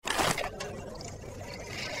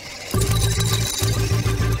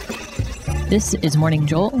This is Morning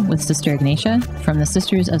Joel with Sister Ignatia from the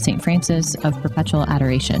Sisters of St. Francis of Perpetual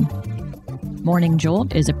Adoration. Morning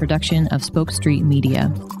Joel is a production of Spoke Street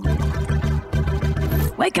Media.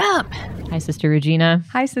 Wake up! Hi, Sister Regina.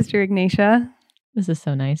 Hi, Sister Ignatia. This is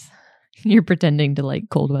so nice. You're pretending to like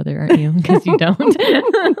cold weather, aren't you? Because you don't.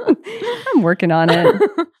 I'm working on it.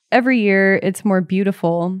 Every year, it's more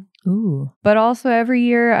beautiful. Ooh. But also every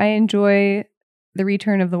year, I enjoy the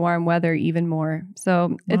return of the warm weather even more.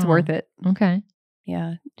 So it's worth it. Okay.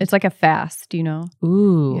 Yeah. It's like a fast, you know?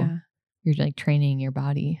 Ooh. Yeah. You're like training your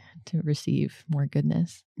body to receive more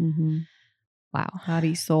goodness. Mm-hmm. Wow.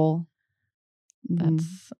 Body, soul. Mm-hmm.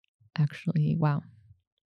 That's actually, wow.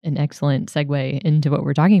 An excellent segue into what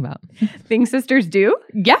we're talking about. Things sisters do?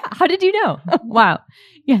 Yeah. How did you know? Wow.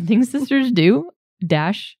 Yeah. Things sisters do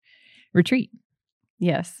 - retreat.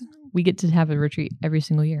 Yes. We get to have a retreat every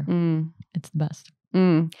single year. Mm. It's the best.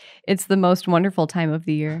 Mm. It's the most wonderful time of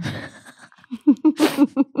the year.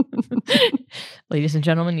 Ladies and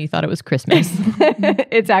gentlemen, you thought it was Christmas.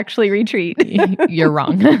 It's actually retreat. You're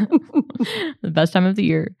wrong. The best time of the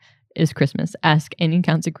year is Christmas. Ask any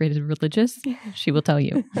consecrated religious. She will tell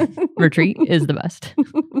you. Retreat is the best.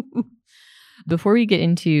 Before we get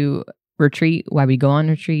into retreat, why we go on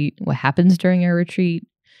retreat, what happens during our retreat,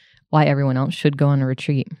 why everyone else should go on a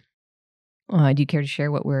retreat, do you care to share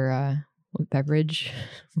what what beverage?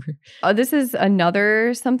 This is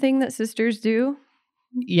another something that sisters do.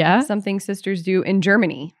 Yeah. Something sisters do in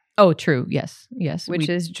Germany. Oh, true. Yes. Yes. Which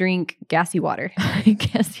is drink gassy water.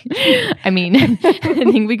 I mean, I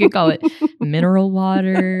think we could call it mineral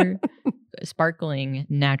water, sparkling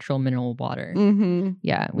natural mineral water. Mm-hmm.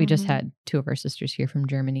 Yeah. We just had two of our sisters here from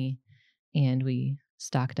Germany and we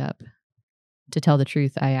stocked up. To tell the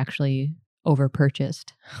truth, I actually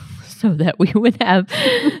over-purchased so that we would have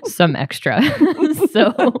some extra.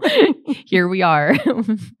 So here we are.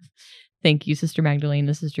 Thank you, Sister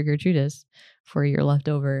Magdalene, Sister Gertrudis, for your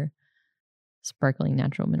leftover sparkling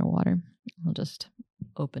natural mineral water. I'll just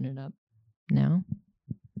open it up now.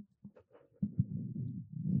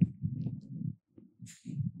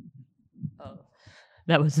 Oh,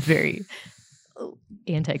 that was very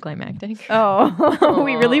anticlimactic. Oh,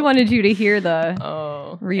 we really wanted you to hear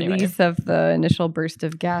the release anyway. of the initial burst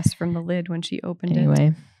of gas from the lid when she opened it.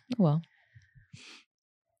 Anyway, well,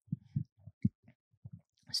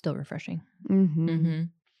 still refreshing. Mm-hmm. Mm-hmm.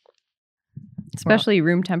 Especially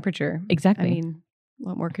room temperature. Exactly. I mean,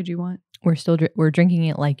 what more could you want? We're drinking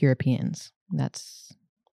it like Europeans. That's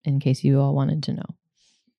in case you all wanted to know.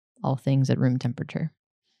 All things at room temperature.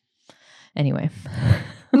 Anyway.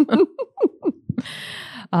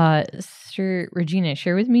 Sister Regina,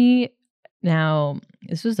 share with me now.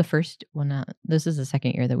 This was the first one. This is the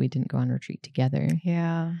second year that we didn't go on retreat together.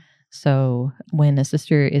 Yeah. So when a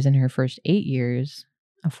sister is in her first 8 years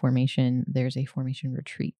of formation, there's a formation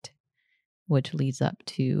retreat, which leads up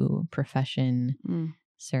to profession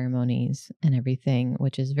ceremonies and everything,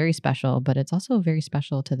 which is very special. But it's also very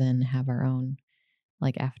special to then have our own,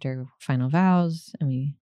 like after final vows, and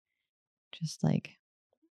we just like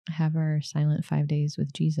have our silent 5 days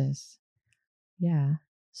with Jesus. Yeah.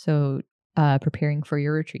 So preparing for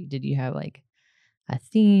your retreat, did you have like a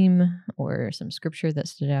theme or some scripture that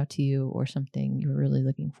stood out to you or something you were really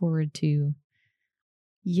looking forward to?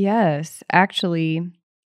 Yes. Actually,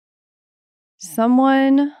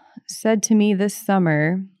 someone said to me this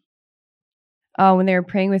summer, when they were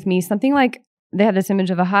praying with me, something like they had this image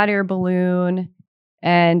of a hot air balloon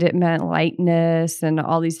and it meant lightness and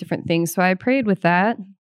all these different things. So I prayed with that.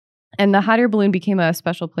 And the hot air balloon became a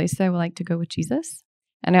special place that I would like to go with Jesus.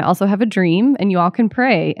 And I also have a dream, and you all can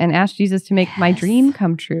pray and ask Jesus to make my dream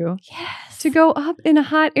come true. Yes. To go up in a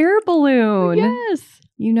hot air balloon. Yes.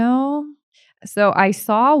 You know? So I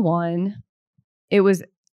saw one. It was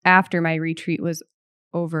after my retreat was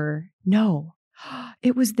over. No,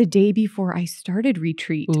 it was the day before I started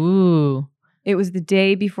retreat. Ooh. It was the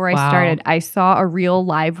day before I started. I saw a real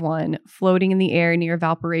live one floating in the air near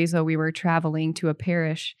Valparaiso. We were traveling to a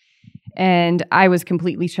parish. And I was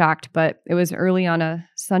completely shocked, but it was early on a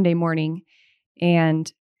Sunday morning.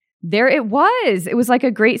 And there it was. It was like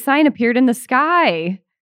a great sign appeared in the sky.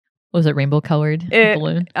 Was it rainbow colored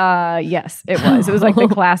balloon? Yes, it was. It was like the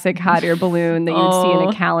classic hot air balloon that you would see in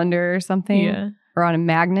a calendar or something, or on a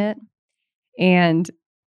magnet. And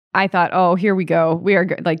I thought, oh, here we go. We are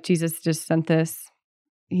like, Jesus just sent this.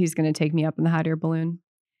 He's going to take me up in the hot air balloon.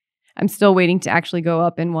 I'm still waiting to actually go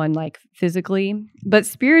up in one, like physically, but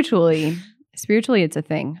spiritually, it's a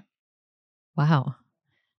thing. Wow.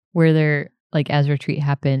 Were there, like, as retreat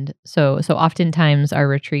happened, so oftentimes our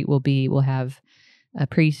retreat we'll have a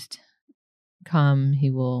priest come, he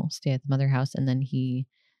will stay at the mother house, and then he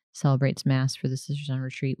celebrates Mass for the Sisters on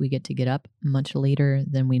Retreat, we get up much later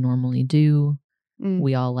than we normally do.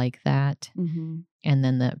 We all like that. Mm-hmm. And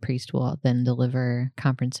then the priest will then deliver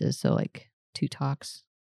conferences. So like 2 talks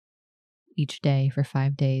each day for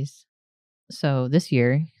 5 days. So this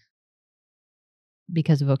year,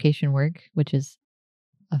 because of vocation work, which is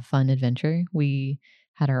a fun adventure, we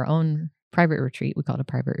had our own private retreat. We called it a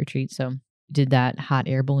private retreat. So did that hot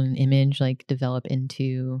air balloon image like develop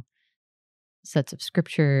into sets of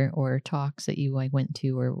scripture or talks that you like went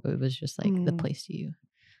to, or it was just like the place you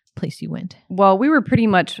went? Well, we were pretty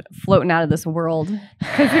much floating out of this world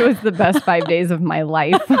because it was the best 5 days of my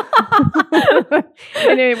life.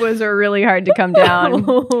 And it was really hard to come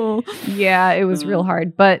down. Yeah, it was real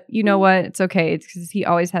hard. But you know what? It's okay. It's because he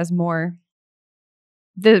always has more.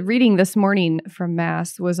 The reading this morning from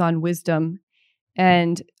Mass was on wisdom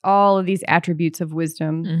and all of these attributes of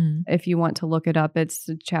wisdom. Mm-hmm. If you want to look it up, it's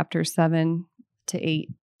chapter 7 to 8.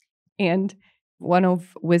 And one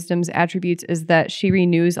of wisdom's attributes is that she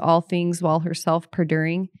renews all things while herself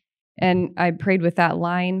perduring. And I prayed with that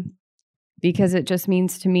line because it just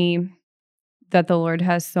means to me that the Lord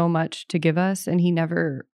has so much to give us, and he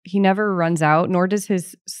never runs out, nor does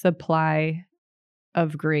his supply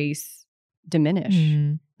of grace diminish.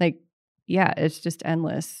 Mm-hmm. Like, yeah, it's just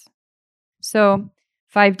endless. So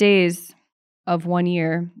 5 days of 1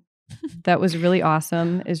 year that was really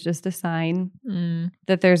awesome is just a sign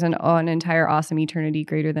that there's an entire awesome eternity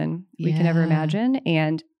greater than we can ever imagine.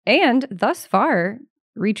 And thus far,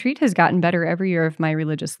 retreat has gotten better every year of my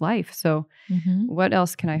religious life. So what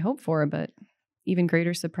else can I hope for but even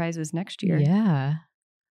greater surprises next year? Yeah.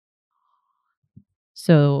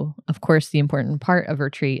 So, of course, the important part of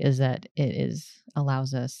retreat is that it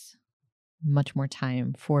allows us much more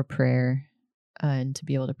time for prayer and to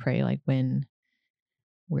be able to pray like when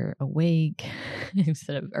we're awake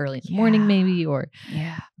instead of early in the morning maybe, or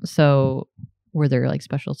so were there like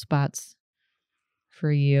special spots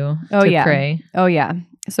for you to pray? Oh yeah.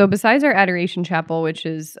 So besides our Adoration Chapel, which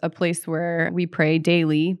is a place where we pray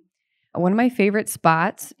daily, one of my favorite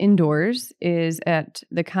spots indoors is at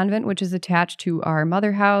the convent, which is attached to our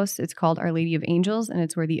mother house. It's called Our Lady of Angels, and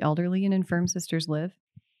it's where the elderly and infirm sisters live.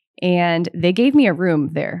 And they gave me a room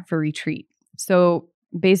there for retreat. So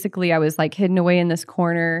basically I was like hidden away in this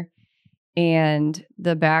corner and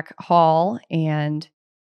the back hall, and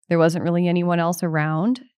there wasn't really anyone else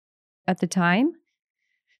around at the time.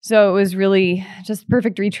 So it was really just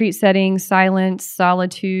perfect retreat setting, silence,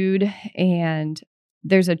 solitude. And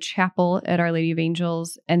there's a chapel at Our Lady of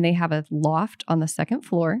Angels, and they have a loft on the 2nd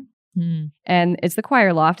floor. And it's the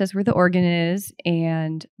choir loft. That's where the organ is.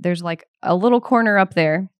 And there's like a little corner up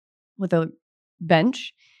there with a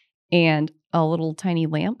bench and a little tiny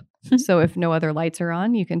lamp. So if no other lights are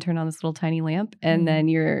on, you can turn on this little tiny lamp. And then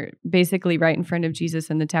you're basically right in front of Jesus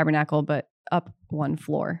in the tabernacle, but up 1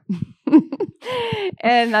 floor.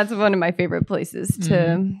 And that's one of my favorite places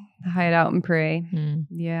to hide out and pray.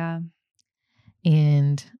 Yeah.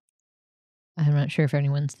 And I'm not sure if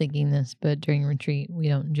anyone's thinking this, but during retreat, we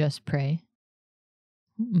don't just pray,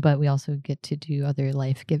 but we also get to do other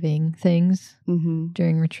life-giving things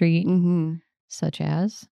during retreat, such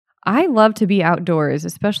as? I love to be outdoors,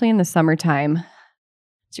 especially in the summertime.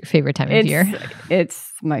 It's your favorite time of year.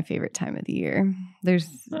 It's my favorite time of the year. There's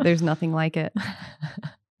nothing like it.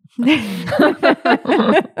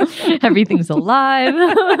 Everything's alive.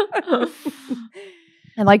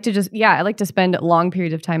 I like to spend long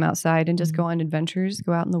periods of time outside and just go on adventures,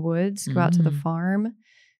 go out in the woods, go out to the farm.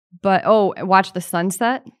 But watch the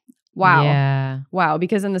sunset. Wow. Yeah. Wow.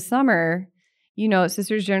 Because in the summer,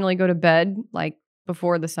 sisters generally go to bed like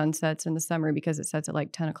before the sun sets in the summer because it sets at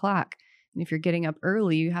like 10 o'clock. And if you're getting up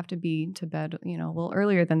early, you have to be to bed, a little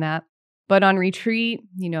earlier than that. But on retreat,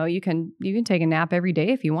 you can take a nap every day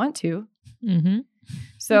if you want to.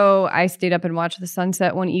 So I stayed up and watched the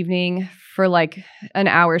sunset one evening for like an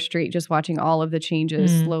hour straight, just watching all of the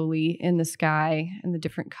changes slowly in the sky and the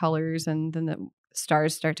different colors. And then the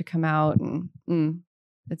stars start to come out, and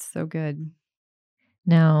it's so good.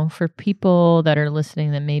 Now, for people that are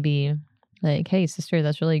listening that maybe like, hey, sister,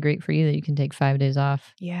 that's really great for you that you can take 5 days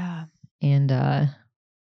off. Yeah. And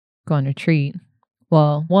go on retreat.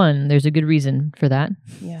 Well, one, there's a good reason for that.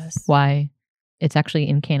 Yes. Why it's actually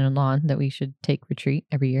in canon law that we should take retreat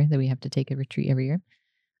every year, that we have to take a retreat every year.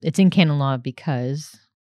 It's in canon law because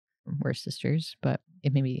we're sisters, but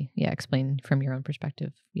it maybe, explain from your own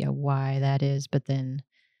perspective, why that is, but then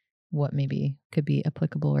what maybe could be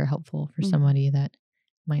applicable or helpful for somebody that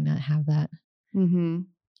might not have that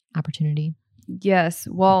opportunity. Yes.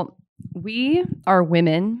 Well, we are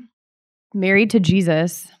women married to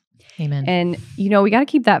Jesus. Amen. And, we got to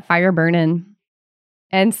keep that fire burning.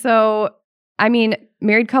 And so, I mean,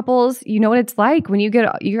 married couples, you know what it's like when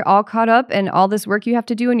you're all caught up and all this work you have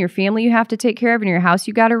to do and your family you have to take care of and your house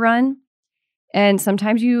you got to run. And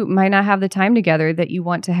sometimes you might not have the time together that you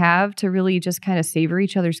want to have to really just kind of savor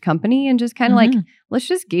each other's company and just kind of like, let's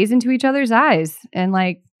just gaze into each other's eyes and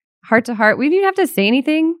like heart to heart. We don't even have to say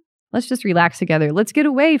anything. Let's just relax together. Let's get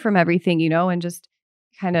away from everything, and just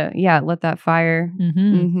kind of, let that fire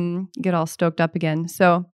get all stoked up again.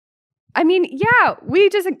 So, I mean, we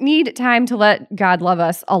just need time to let God love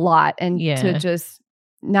us a lot and to just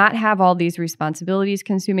not have all these responsibilities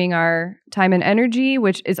consuming our time and energy,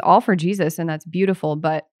 which is all for Jesus, and that's beautiful.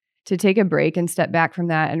 But to take a break and step back from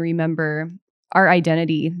that and remember our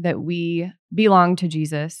identity, that we belong to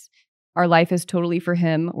Jesus. Our life is totally for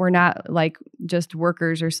him. We're not like just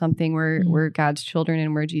workers or something. We're God's children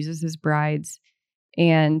and we're Jesus's brides.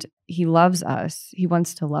 And he loves us. He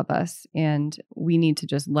wants to love us. And we need to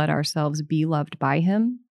just let ourselves be loved by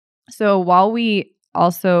him. So while we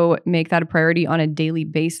also make that a priority on a daily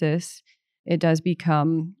basis, it does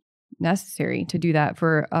become necessary to do that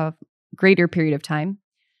for a greater period of time.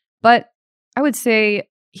 But I would say,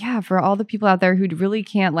 for all the people out there who really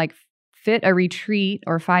can't like fit a retreat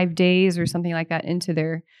or 5 days or something like that into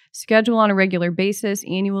their schedule on a regular basis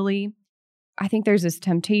annually, I think there's this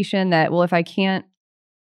temptation that, well, if I can't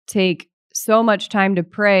take so much time to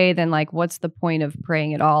pray, then like, what's the point of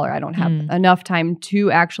praying at all? Or I don't have enough time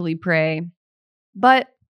to actually pray. But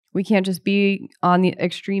we can't just be on the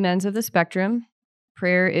extreme ends of the spectrum.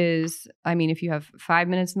 Prayer is, I mean, if you have 5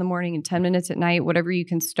 minutes in the morning and 10 minutes at night, whatever you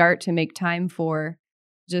can start to make time for,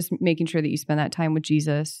 just making sure that you spend that time with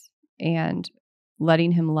Jesus and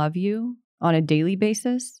letting him love you on a daily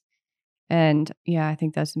basis. And I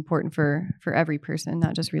think that's important for every person,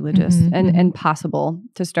 not just religious, and possible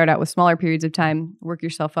to start out with smaller periods of time, work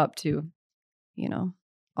yourself up to,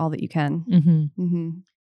 all that you can.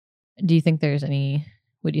 Do you think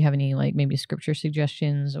would you have any like maybe scripture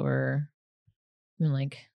suggestions or even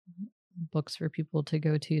like books for people to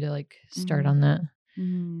go to like start on that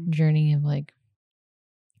journey of like,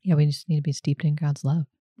 we just need to be steeped in God's love?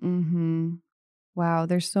 Wow,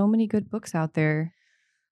 there's so many good books out there.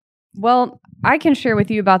 Well, I can share with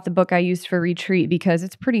you about the book I used for retreat because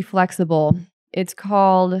it's pretty flexible. It's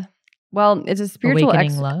called, it's a spiritual...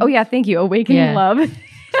 Awakening Love? Oh yeah, thank you. Awakening Love.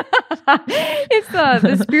 It's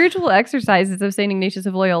the spiritual exercises of St. Ignatius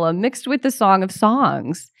of Loyola mixed with the Song of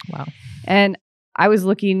Songs. Wow. And I was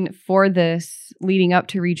looking for this leading up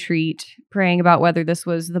to retreat, praying about whether this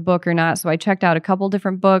was the book or not. So I checked out a couple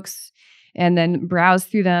different books and then browsed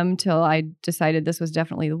through them till I decided this was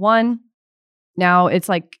definitely the one. Now it's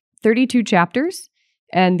like 32 chapters,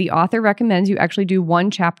 and the author recommends you actually do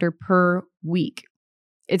one chapter per week.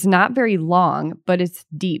 It's not very long, but it's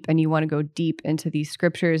deep, and you want to go deep into these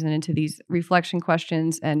scriptures and into these reflection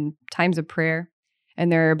questions and times of prayer.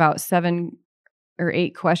 And there are about 7 or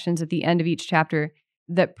 8 questions at the end of each chapter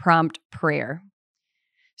that prompt prayer.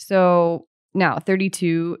 So now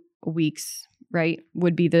 32 weeks, right,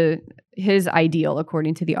 would be his ideal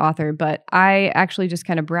according to the author. But I actually just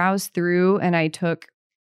kind of browsed through and I took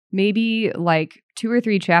maybe like 2 or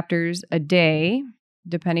 3 chapters a day,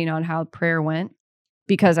 depending on how prayer went,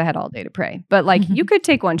 because I had all day to pray. But like you could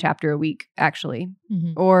take 1 chapter a week, actually.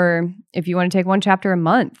 Or if you want to take 1 chapter a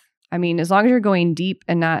month. I mean, as long as you're going deep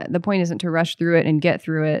and the point isn't to rush through it and get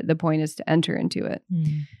through it. The point is to enter into it.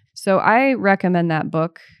 So I recommend that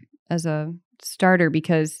book as a starter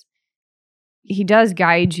because he does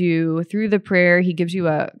guide you through the prayer. He gives you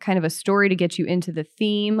a kind of a story to get you into the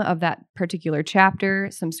theme of that particular chapter,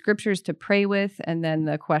 some scriptures to pray with, and then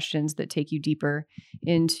the questions that take you deeper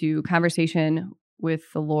into conversation with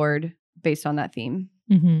the Lord based on that theme.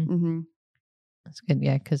 That's good.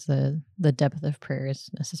 Yeah. Cause the depth of prayer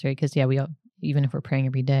is necessary. Cause we all, even if we're praying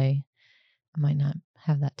every day, I might not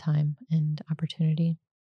have that time and opportunity.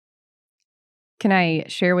 Can I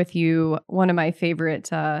share with you one of my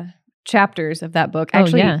favorite, chapters of that book?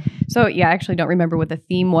 Actually, I actually don't remember what the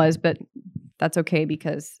theme was, but that's okay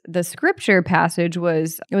because the scripture passage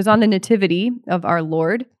was on the nativity of our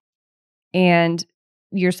Lord. And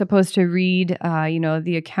you're supposed to read,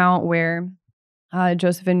 the account where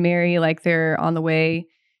Joseph and Mary, like they're on the way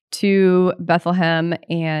to Bethlehem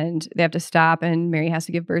and they have to stop and Mary has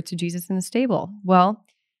to give birth to Jesus in the stable. Well,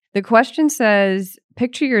 the question says,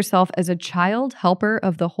 picture yourself as a child helper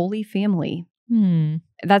of the Holy Family.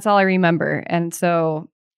 That's all I remember. And so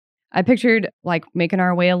I pictured like making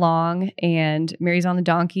our way along and Mary's on the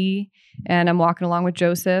donkey and I'm walking along with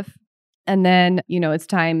Joseph. And then, it's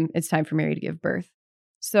time for Mary to give birth.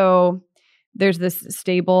 So there's this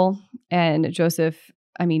stable and Joseph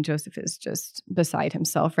I mean, Joseph is just beside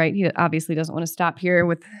himself, right? He obviously doesn't want to stop here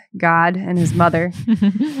with God and his mother,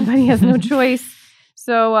 but he has no choice.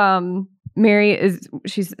 So Mary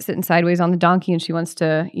she's sitting sideways on the donkey and she wants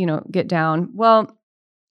to, get down. Well,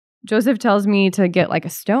 Joseph tells me to get like a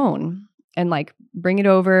stone and like bring it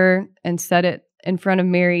over and set it in front of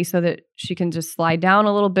Mary so that she can just slide down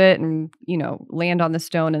a little bit and, land on the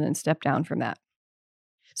stone and then step down from that.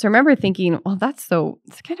 So I remember thinking, well, it's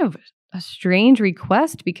kind of a strange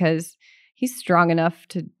request because he's strong enough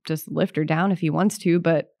to just lift her down if he wants to.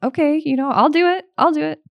 But okay, I'll do it.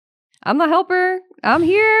 I'm the helper. I'm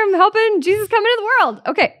here. I'm helping Jesus come into the world.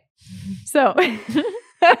 Okay. So,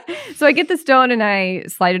 so I get the stone and I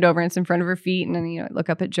slide it over and it's in front of her feet. And then, I look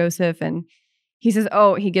up at Joseph and he says,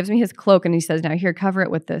 he gives me his cloak and he says, now here, cover it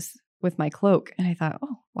with my cloak. And I thought,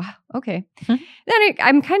 oh, wow. Okay. Then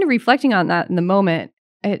I'm kind of reflecting on that in the moment.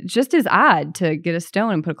 It just is odd to get a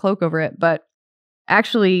stone and put a cloak over it. But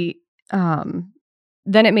actually, then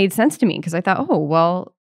it made sense to me because I thought, oh,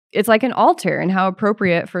 well, it's like an altar and how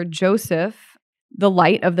appropriate for Joseph, the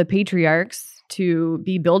light of the patriarchs, to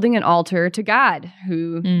be building an altar to God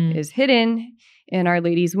who is hidden in Our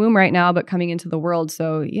Lady's womb right now, but coming into the world.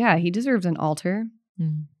 So yeah, he deserves an altar.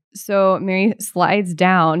 So Mary slides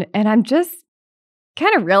down and I'm just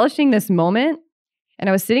kind of relishing this moment. And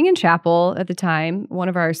I was sitting in chapel at the time, one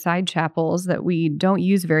of our side chapels that we don't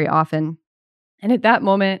use very often. And at that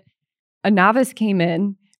moment, a novice came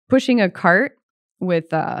in pushing a cart with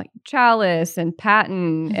chalice and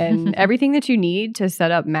paten and everything that you need to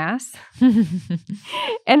set up Mass.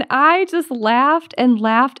 And I just laughed and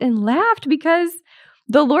laughed and laughed because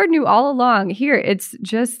the Lord knew all along. Here, it's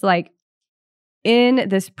just like in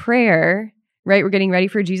this prayer, right? We're getting ready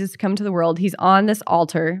for Jesus to come to the world. He's on this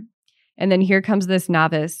altar. And then here comes this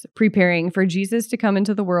novice preparing for Jesus to come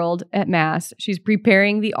into the world at Mass. She's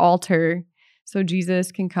preparing the altar so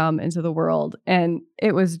Jesus can come into the world. And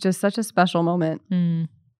it was just such a special moment.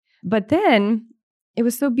 But then it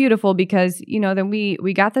was so beautiful because, then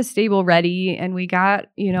we got the stable ready and we got,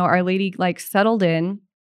 Our Lady like settled in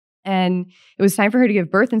and it was time for her to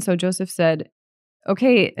give birth. And so Joseph said,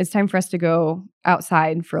 okay, it's time for us to go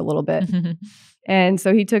outside for a little bit. And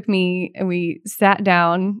so he took me and we sat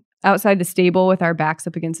down outside the stable with our backs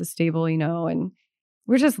up against the stable, and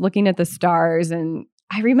we're just looking at the stars. And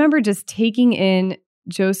I remember just taking in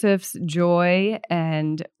Joseph's joy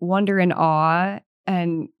and wonder and awe.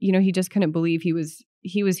 And, he just couldn't believe he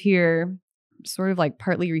was here sort of like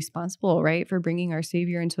partly responsible, right, for bringing our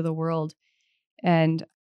Savior into the world. And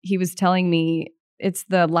he was telling me, it's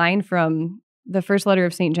the line from the first letter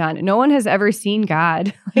of St. John, no one has ever seen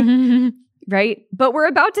God. Right? But we're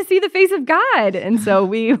about to see the face of God. And so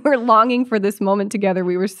we were longing for this moment together.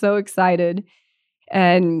 We were so excited.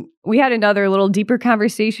 And we had another little deeper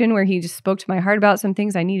conversation where he just spoke to my heart about some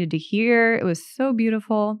things I needed to hear. It was so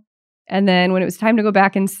beautiful. And then when it was time to go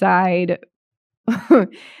back inside,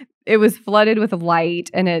 it was flooded with light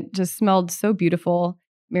and it just smelled so beautiful.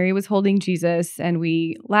 Mary was holding Jesus and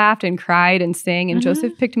we laughed and cried and sang and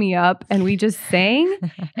Joseph picked me up and we just sang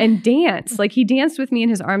and danced. Like he danced with me in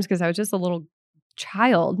his arms because I was just a little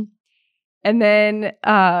child. And then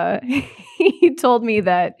he told me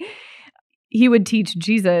that he would teach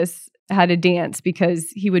Jesus how to dance because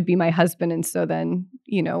he would be my husband. And so then,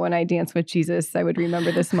 when I dance with Jesus, I would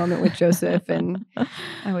remember this moment with Joseph and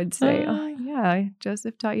I would say, oh yeah,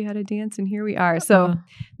 Joseph taught you how to dance and here we are. So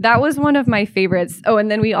that was one of my favorites. Oh,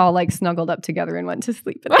 and then we all like snuggled up together and went to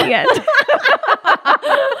sleep at the end.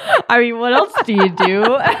 I mean, what else do you do?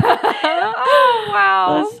 Oh,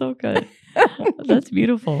 wow. That's so good. That's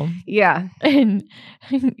beautiful. Yeah. And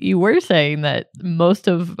you were saying that most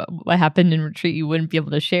of what happened in retreat you wouldn't be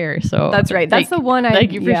able to share. So that's right. That's the one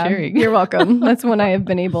thank you for sharing. You're welcome. That's one I have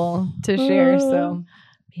been able to share. So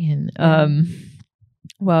man.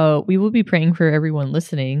 Well, we will be praying for everyone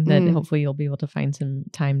listening that hopefully you'll be able to find some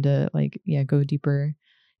time to go deeper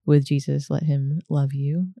with Jesus. Let him love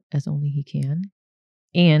you as only he can.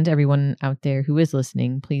 And everyone out there who is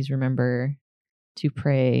listening, please remember to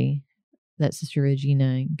pray that Sister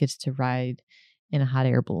Regina gets to ride in a hot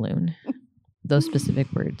air balloon. Those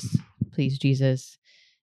specific words. Please, Jesus,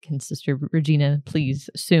 can Sister Regina please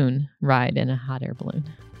soon ride in a hot air balloon?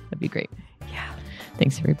 That'd be great. Yeah.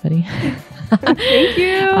 Thanks, everybody. Thank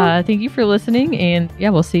you. Thank you for listening. And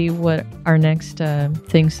we'll see what our next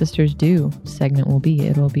Things Sisters Do segment will be.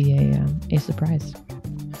 It'll be a surprise.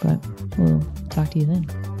 But we'll talk to you then.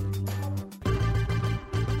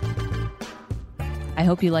 I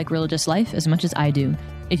hope you like Religious Life as much as I do.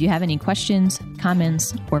 If you have any questions,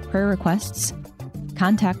 comments, or prayer requests,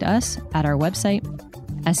 contact us at our website,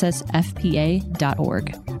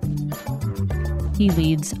 ssfpa.org. He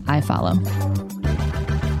leads, I follow.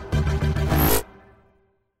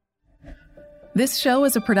 This show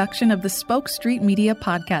is a production of the Spoke Street Media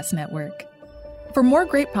Podcast Network. For more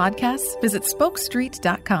great podcasts, visit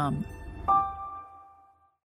spokestreet.com.